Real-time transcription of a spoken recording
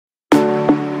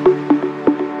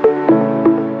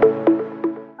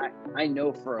I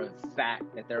know for a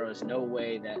fact that there was no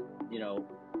way that,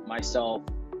 myself,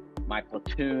 my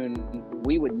platoon,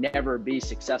 we would never be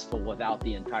successful without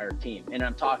the entire team. And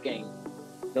I'm talking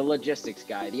the logistics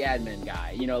guy, the admin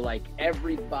guy, like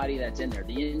everybody that's in there,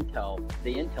 the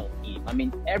intel team. I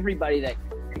mean, everybody that,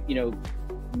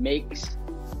 makes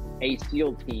a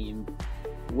SEAL team,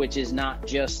 which is not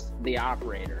just the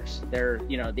operators.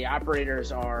 The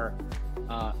operators are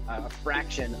a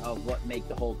fraction of what make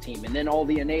the whole team, and then all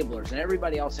the enablers and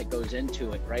everybody else that goes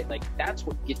into it, right? Like that's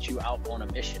what gets you out on a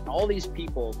mission. All these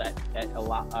people that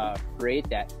create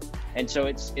that, and so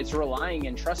it's relying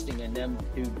and trusting in them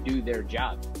to do their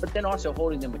job, but then also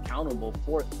holding them accountable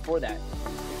for that.